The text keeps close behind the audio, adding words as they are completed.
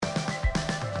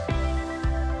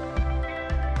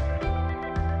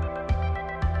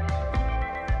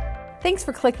Thanks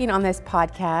for clicking on this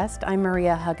podcast. I'm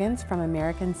Maria Huggins from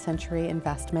American Century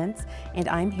Investments, and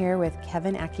I'm here with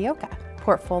Kevin Akioka,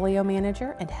 Portfolio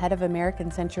Manager and Head of American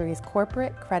Century's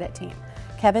Corporate Credit Team.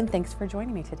 Kevin, thanks for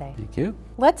joining me today. Thank you.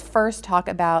 Let's first talk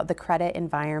about the credit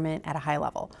environment at a high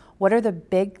level. What are the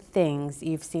big things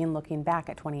you've seen looking back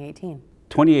at 2018?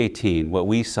 2018, what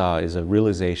we saw is a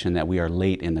realization that we are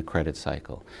late in the credit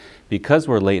cycle. Because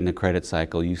we're late in the credit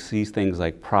cycle, you see things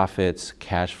like profits,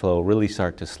 cash flow really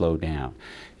start to slow down.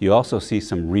 You also see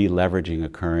some re-leveraging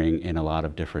occurring in a lot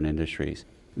of different industries.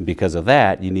 Because of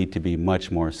that, you need to be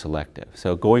much more selective.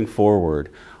 So going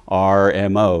forward, our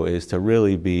MO is to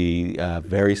really be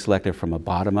very selective from a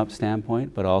bottom-up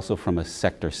standpoint, but also from a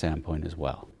sector standpoint as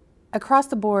well. Across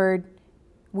the board,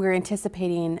 we're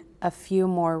anticipating a few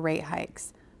more rate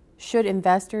hikes. Should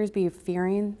investors be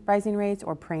fearing rising rates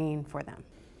or praying for them?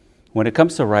 When it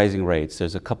comes to rising rates,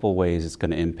 there's a couple ways it's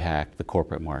going to impact the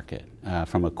corporate market.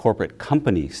 From a corporate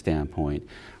company standpoint,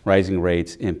 rising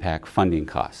rates impact funding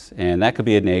costs. And that could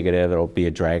be a negative. It'll be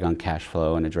a drag on cash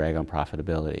flow and a drag on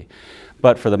profitability.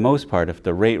 But for the most part, if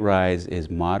the rate rise is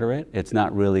moderate, it's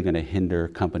not really going to hinder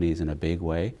companies in a big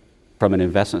way. From an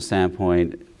investment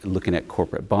standpoint, looking at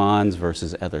corporate bonds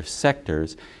versus other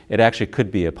sectors, it actually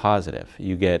could be a positive.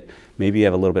 Maybe you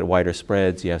have a little bit wider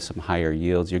spreads, you have some higher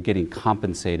yields, you're getting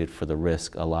compensated for the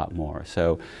risk a lot more.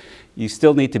 So you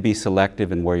still need to be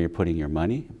selective in where you're putting your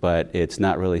money, but it's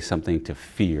not really something to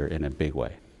fear in a big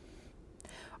way.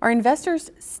 Are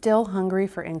investors still hungry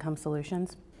for income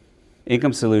solutions?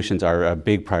 Income solutions are a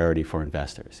big priority for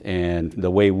investors, and the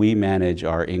way we manage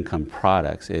our income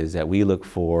products is that we look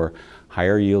for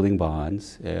higher yielding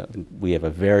bonds. We have a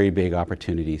very big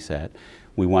opportunity set.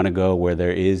 We want to go where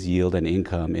there is yield and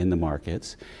income in the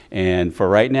markets, and for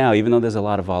right now, even though there's a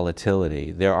lot of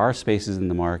volatility, there are spaces in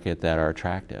the market that are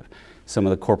attractive. Some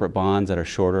of the corporate bonds that are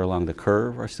shorter along the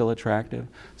curve are still attractive.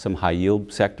 Some high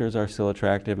yield sectors are still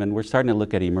attractive, and we're starting to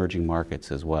look at emerging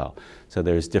markets as well. So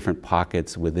there's different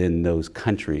pockets within those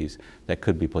countries that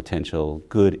could be potential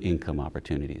good income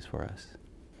opportunities for us.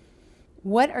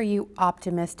 What are you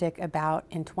optimistic about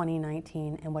in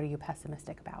 2019, and what are you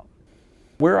pessimistic about?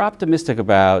 We're optimistic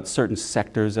about certain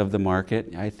sectors of the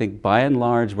market. I think by and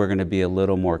large we're going to be a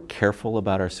little more careful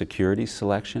about our security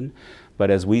selection. But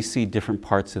as we see different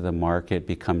parts of the market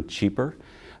become cheaper,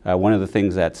 one of the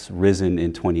things that's risen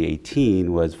in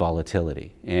 2018 was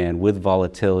volatility. And with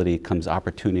volatility comes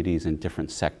opportunities in different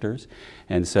sectors.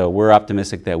 And so we're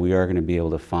optimistic that we are going to be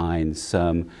able to find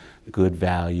some good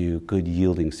value, good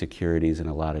yielding securities in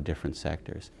a lot of different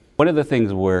sectors. One of the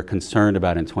things we're concerned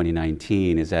about in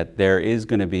 2019 is that there is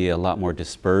going to be a lot more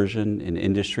dispersion in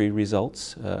industry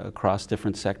results across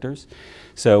different sectors.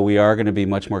 So we are going to be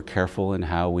much more careful in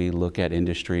how we look at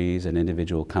industries and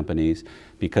individual companies.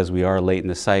 Because we are late in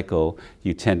the cycle,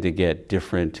 you tend to get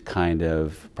different kind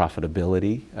of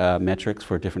profitability metrics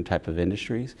for different type of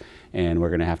industries. And we're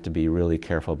going to have to be really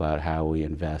careful about how we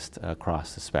invest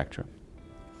across the spectrum.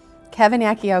 Kevin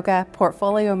Akioka,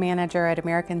 Portfolio Manager at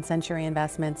American Century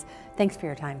Investments. Thanks for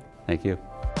your time. Thank you.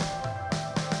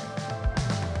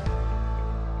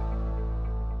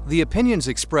 The opinions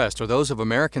expressed are those of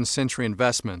American Century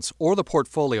Investments or the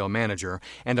portfolio manager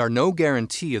and are no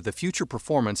guarantee of the future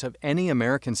performance of any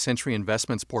American Century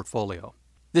Investments portfolio.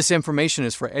 This information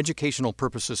is for educational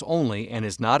purposes only and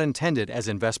is not intended as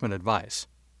investment advice.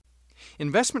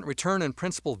 Investment return and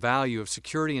principal value of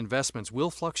security investments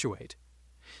will fluctuate.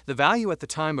 The value at the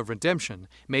time of redemption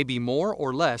may be more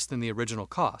or less than the original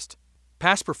cost.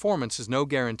 Past performance is no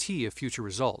guarantee of future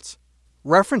results.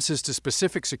 References to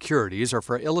specific securities are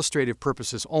for illustrative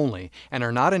purposes only and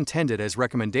are not intended as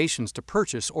recommendations to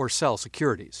purchase or sell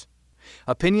securities.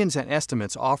 Opinions and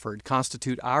estimates offered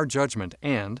constitute our judgment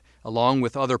and, along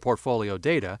with other portfolio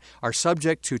data, are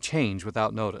subject to change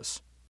without notice.